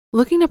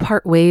Looking to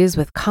part ways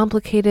with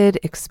complicated,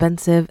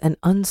 expensive, and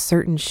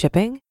uncertain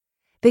shipping?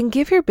 Then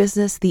give your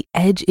business the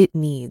edge it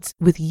needs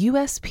with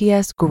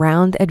USPS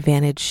Ground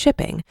Advantage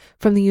shipping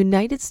from the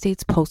United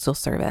States Postal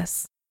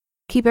Service.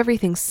 Keep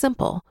everything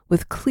simple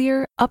with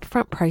clear,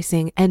 upfront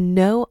pricing and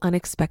no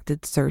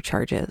unexpected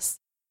surcharges.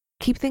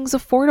 Keep things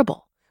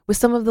affordable with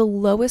some of the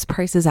lowest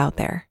prices out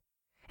there.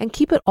 And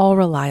keep it all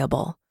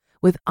reliable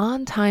with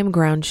on-time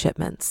ground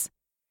shipments.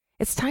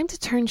 It's time to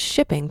turn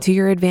shipping to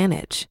your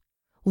advantage.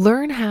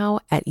 Learn how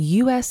at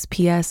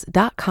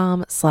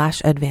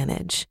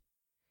USPS.com/advantage.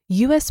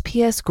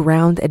 USPS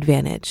Ground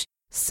Advantage.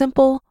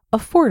 Simple,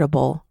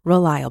 affordable,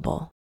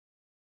 reliable.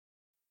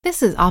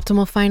 This is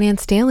Optimal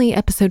Finance Daily,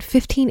 episode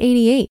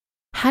 1588,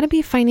 How to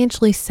Be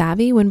Financially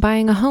Savvy When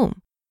Buying a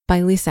Home,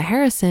 by Lisa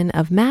Harrison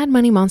of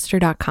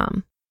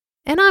MadMoneyMonster.com.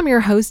 And I'm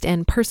your host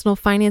and personal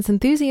finance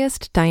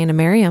enthusiast, Diana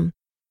Merriam.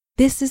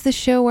 This is the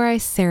show where I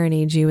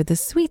serenade you with the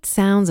sweet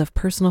sounds of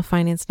personal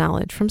finance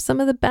knowledge from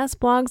some of the best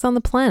blogs on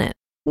the planet,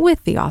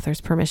 with the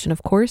author's permission,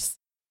 of course.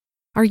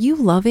 Are you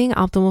loving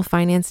Optimal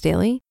Finance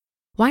Daily?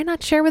 Why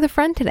not share with a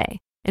friend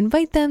today?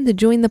 Invite them to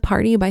join the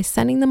party by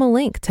sending them a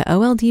link to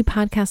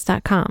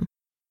oldpodcast.com.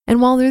 And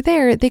while they're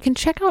there, they can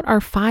check out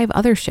our 5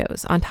 other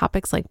shows on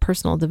topics like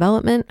personal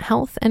development,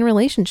 health, and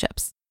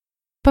relationships.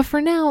 But for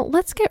now,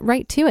 let's get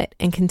right to it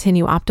and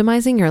continue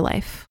optimizing your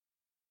life.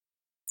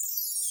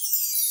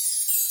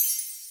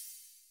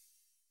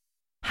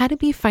 How to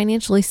Be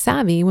Financially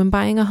Savvy When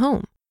Buying a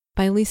Home,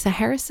 by Lisa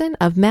Harrison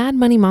of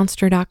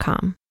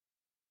MadMoneyMonster.com.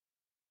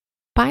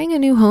 Buying a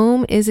new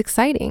home is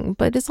exciting,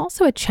 but it's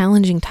also a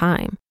challenging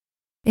time.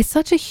 It's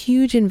such a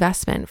huge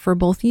investment for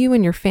both you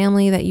and your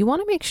family that you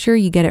want to make sure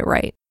you get it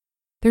right.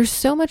 There's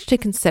so much to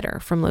consider,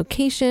 from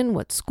location,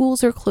 what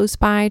schools are close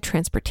by,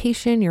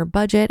 transportation, your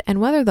budget, and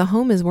whether the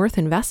home is worth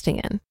investing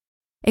in.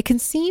 It can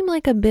seem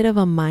like a bit of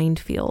a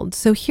minefield,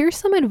 so here's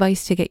some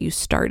advice to get you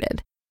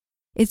started.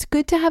 It's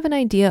good to have an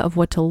idea of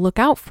what to look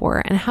out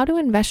for and how to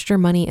invest your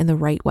money in the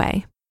right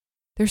way.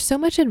 There's so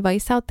much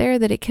advice out there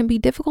that it can be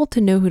difficult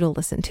to know who to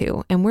listen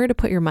to and where to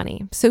put your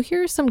money. So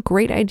here are some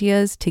great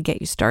ideas to get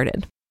you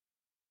started.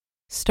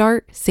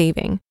 Start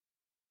saving.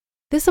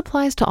 This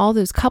applies to all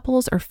those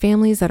couples or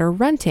families that are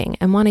renting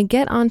and want to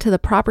get onto the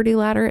property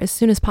ladder as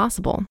soon as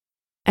possible.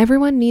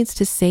 Everyone needs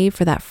to save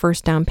for that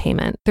first down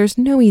payment. There's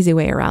no easy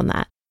way around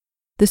that.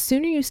 The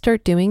sooner you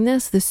start doing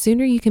this, the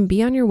sooner you can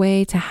be on your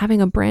way to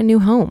having a brand new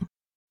home.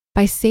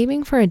 By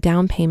saving for a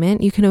down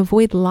payment, you can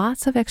avoid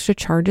lots of extra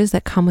charges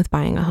that come with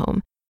buying a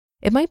home.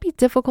 It might be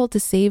difficult to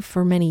save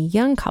for many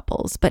young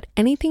couples, but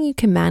anything you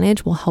can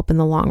manage will help in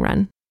the long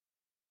run.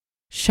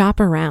 Shop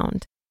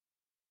around.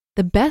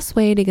 The best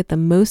way to get the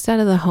most out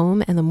of the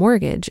home and the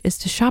mortgage is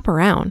to shop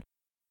around.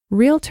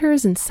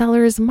 Realtors and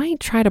sellers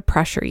might try to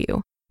pressure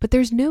you, but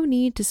there's no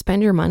need to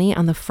spend your money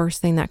on the first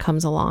thing that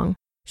comes along.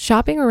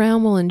 Shopping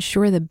around will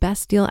ensure the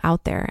best deal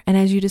out there, and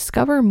as you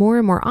discover more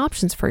and more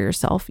options for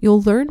yourself,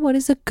 you'll learn what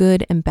is a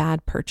good and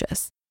bad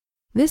purchase.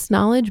 This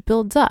knowledge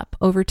builds up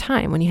over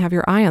time when you have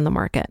your eye on the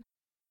market.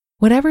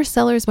 Whatever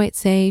sellers might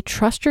say,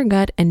 trust your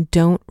gut and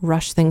don't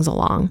rush things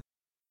along.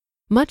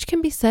 Much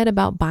can be said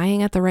about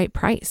buying at the right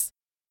price.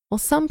 While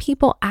some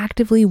people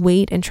actively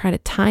wait and try to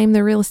time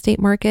the real estate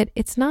market,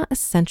 it's not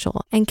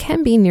essential and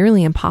can be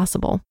nearly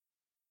impossible.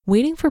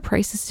 Waiting for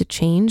prices to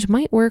change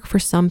might work for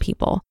some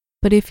people,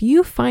 but if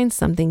you find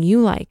something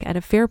you like at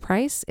a fair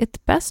price, it's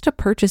best to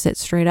purchase it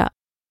straight up.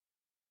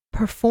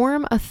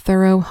 Perform a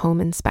thorough home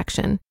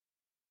inspection.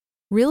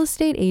 Real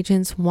estate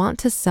agents want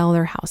to sell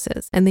their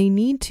houses, and they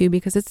need to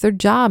because it's their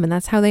job and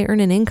that's how they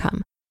earn an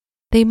income.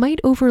 They might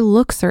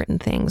overlook certain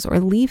things or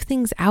leave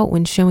things out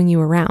when showing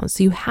you around,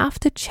 so you have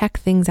to check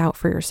things out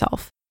for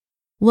yourself.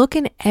 Look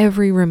in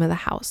every room of the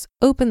house,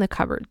 open the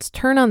cupboards,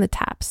 turn on the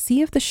taps,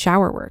 see if the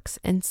shower works,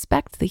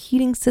 inspect the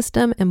heating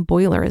system and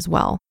boiler as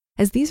well,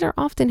 as these are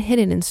often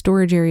hidden in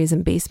storage areas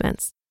and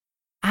basements.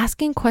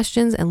 Asking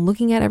questions and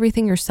looking at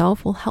everything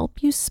yourself will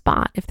help you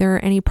spot if there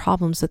are any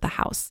problems with the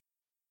house.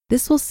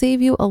 This will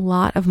save you a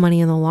lot of money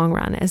in the long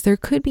run, as there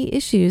could be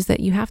issues that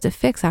you have to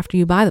fix after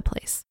you buy the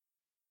place.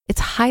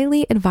 It's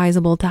highly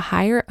advisable to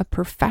hire a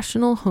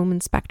professional home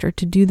inspector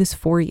to do this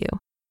for you.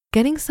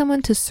 Getting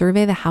someone to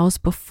survey the house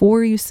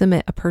before you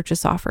submit a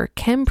purchase offer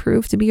can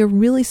prove to be a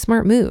really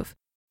smart move.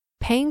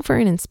 Paying for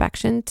an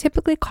inspection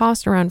typically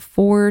costs around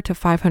 $400 to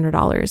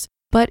 $500,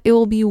 but it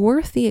will be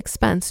worth the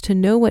expense to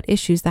know what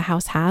issues the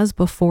house has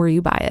before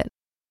you buy it.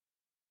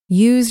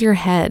 Use your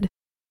head.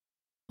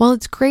 While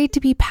it's great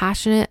to be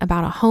passionate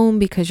about a home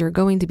because you're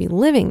going to be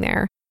living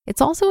there,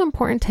 it's also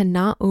important to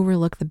not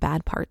overlook the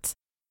bad parts.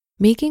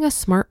 Making a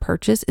smart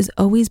purchase is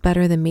always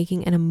better than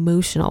making an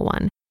emotional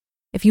one.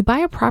 If you buy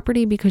a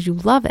property because you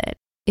love it,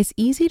 it's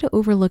easy to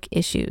overlook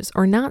issues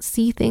or not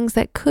see things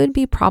that could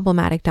be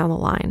problematic down the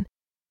line.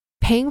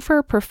 Paying for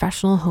a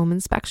professional home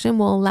inspection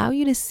will allow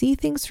you to see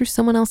things through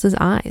someone else's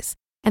eyes,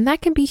 and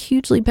that can be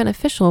hugely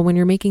beneficial when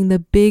you're making the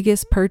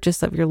biggest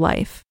purchase of your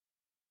life.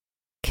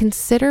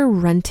 Consider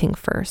renting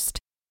first.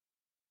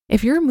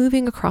 If you're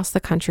moving across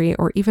the country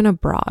or even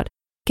abroad,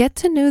 get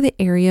to know the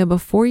area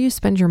before you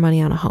spend your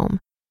money on a home.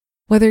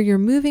 Whether you're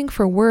moving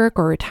for work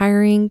or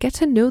retiring, get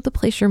to know the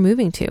place you're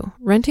moving to.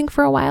 Renting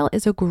for a while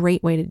is a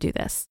great way to do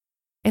this.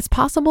 It's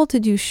possible to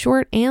do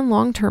short and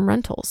long-term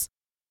rentals.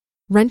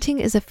 Renting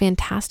is a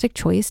fantastic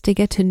choice to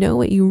get to know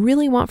what you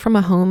really want from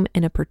a home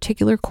in a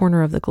particular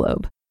corner of the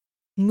globe.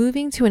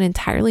 Moving to an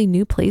entirely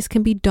new place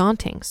can be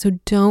daunting, so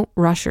don't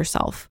rush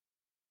yourself.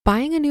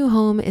 Buying a new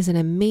home is an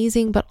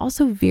amazing but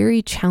also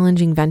very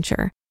challenging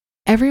venture.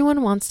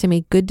 Everyone wants to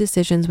make good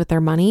decisions with their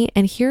money,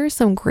 and here are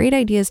some great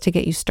ideas to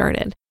get you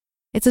started.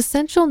 It's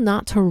essential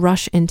not to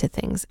rush into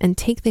things and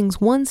take things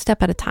one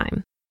step at a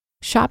time.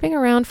 Shopping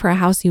around for a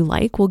house you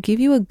like will give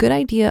you a good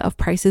idea of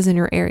prices in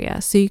your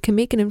area so you can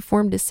make an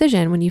informed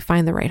decision when you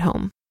find the right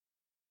home.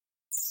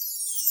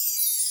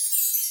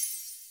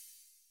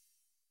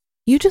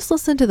 You just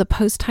listened to the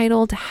post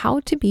titled How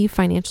to Be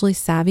Financially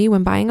Savvy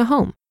When Buying a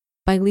Home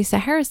by Lisa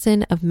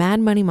Harrison of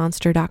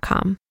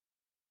MadMoneyMonster.com.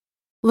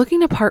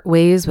 Looking to part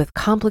ways with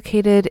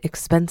complicated,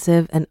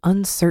 expensive, and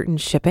uncertain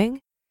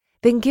shipping?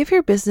 Then give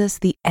your business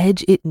the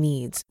edge it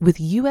needs with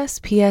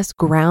USPS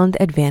Ground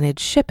Advantage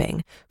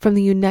shipping from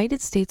the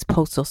United States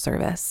Postal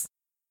Service.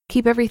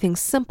 Keep everything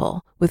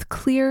simple with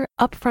clear,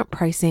 upfront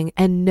pricing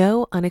and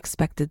no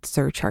unexpected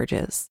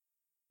surcharges.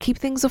 Keep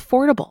things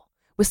affordable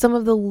with some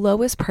of the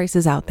lowest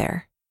prices out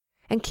there.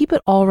 And keep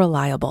it all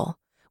reliable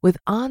with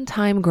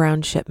on-time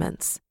ground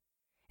shipments.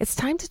 It's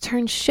time to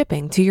turn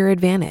shipping to your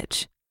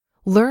advantage.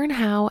 Learn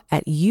how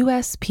at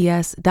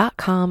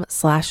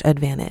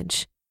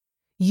USPS.com/advantage.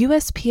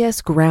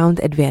 USPS Ground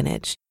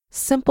Advantage.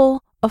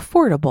 Simple,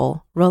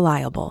 affordable,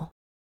 reliable.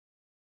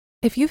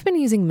 If you've been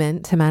using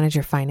Mint to manage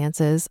your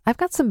finances, I've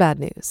got some bad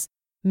news.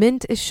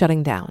 Mint is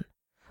shutting down.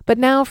 But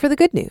now for the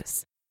good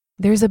news.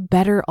 There's a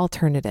better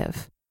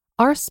alternative.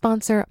 Our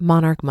sponsor,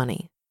 Monarch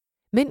Money.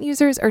 Mint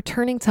users are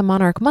turning to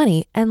Monarch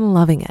Money and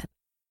loving it.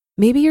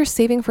 Maybe you're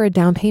saving for a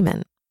down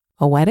payment,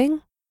 a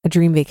wedding, a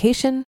dream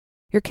vacation,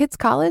 your kids'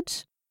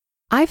 college.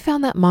 I've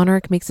found that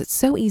Monarch makes it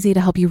so easy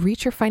to help you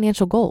reach your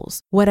financial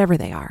goals, whatever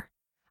they are.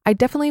 I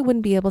definitely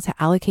wouldn't be able to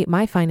allocate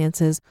my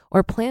finances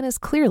or plan as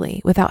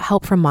clearly without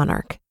help from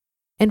Monarch.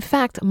 In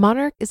fact,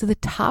 Monarch is the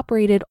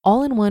top-rated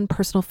all-in-one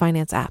personal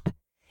finance app.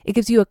 It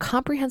gives you a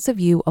comprehensive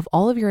view of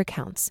all of your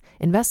accounts,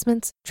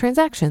 investments,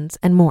 transactions,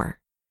 and more.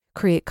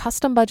 Create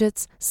custom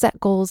budgets, set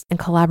goals, and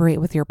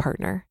collaborate with your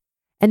partner.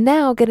 And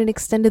now get an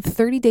extended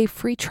 30-day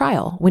free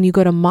trial when you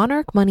go to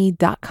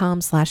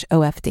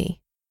monarchmoney.com/OFD.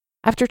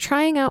 After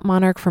trying out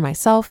Monarch for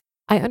myself,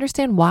 I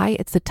understand why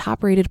it's the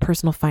top-rated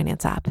personal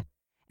finance app.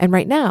 And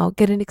right now,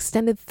 get an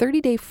extended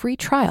 30-day free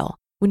trial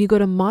when you go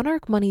to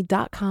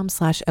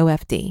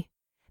monarchmoney.com/OFD.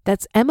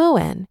 That's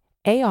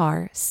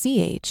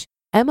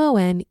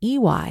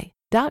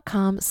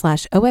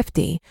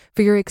monarchmoney.com/OFD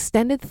for your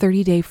extended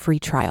 30-day free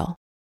trial.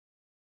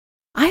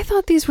 I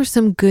thought these were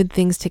some good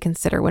things to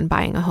consider when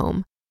buying a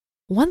home.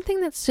 One thing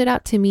that stood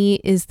out to me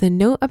is the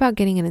note about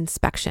getting an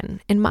inspection.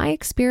 In my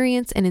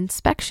experience, an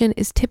inspection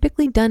is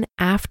typically done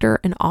after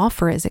an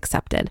offer is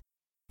accepted,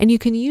 and you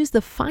can use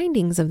the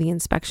findings of the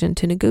inspection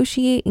to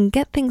negotiate and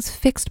get things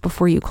fixed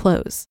before you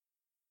close.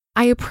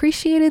 I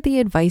appreciated the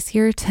advice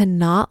here to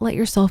not let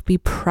yourself be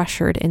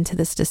pressured into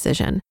this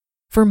decision.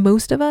 For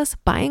most of us,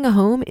 buying a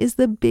home is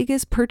the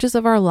biggest purchase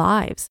of our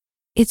lives.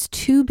 It's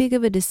too big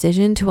of a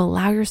decision to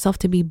allow yourself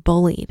to be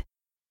bullied.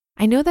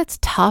 I know that's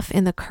tough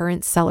in the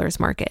current seller's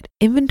market.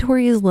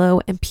 Inventory is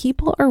low and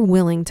people are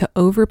willing to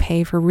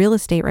overpay for real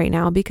estate right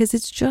now because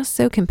it's just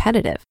so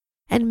competitive,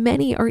 and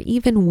many are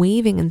even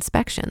waiving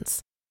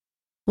inspections.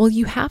 While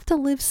you have to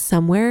live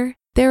somewhere,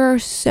 there are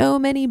so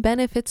many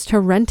benefits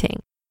to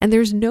renting, and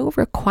there's no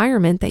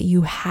requirement that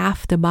you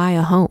have to buy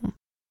a home.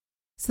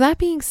 So that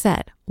being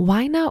said,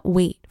 why not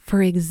wait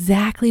for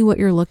exactly what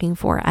you're looking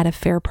for at a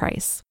fair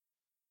price?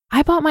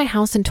 I bought my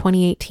house in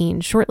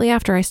 2018, shortly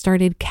after I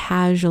started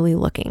casually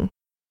looking.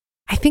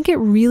 I think it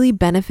really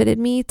benefited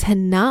me to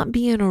not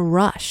be in a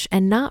rush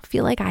and not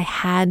feel like I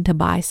had to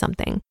buy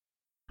something.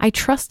 I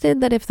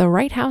trusted that if the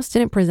right house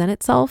didn't present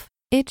itself,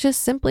 it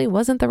just simply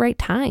wasn't the right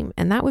time,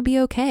 and that would be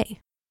okay.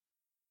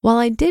 While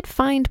I did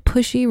find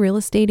pushy real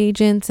estate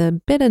agents a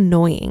bit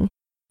annoying,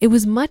 it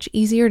was much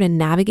easier to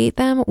navigate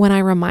them when I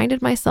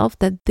reminded myself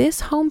that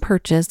this home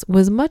purchase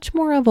was much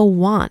more of a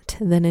want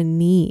than a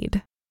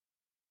need.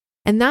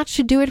 And that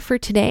should do it for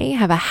today.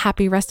 Have a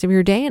happy rest of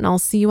your day, and I'll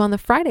see you on the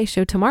Friday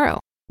show tomorrow,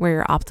 where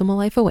your optimal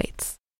life awaits.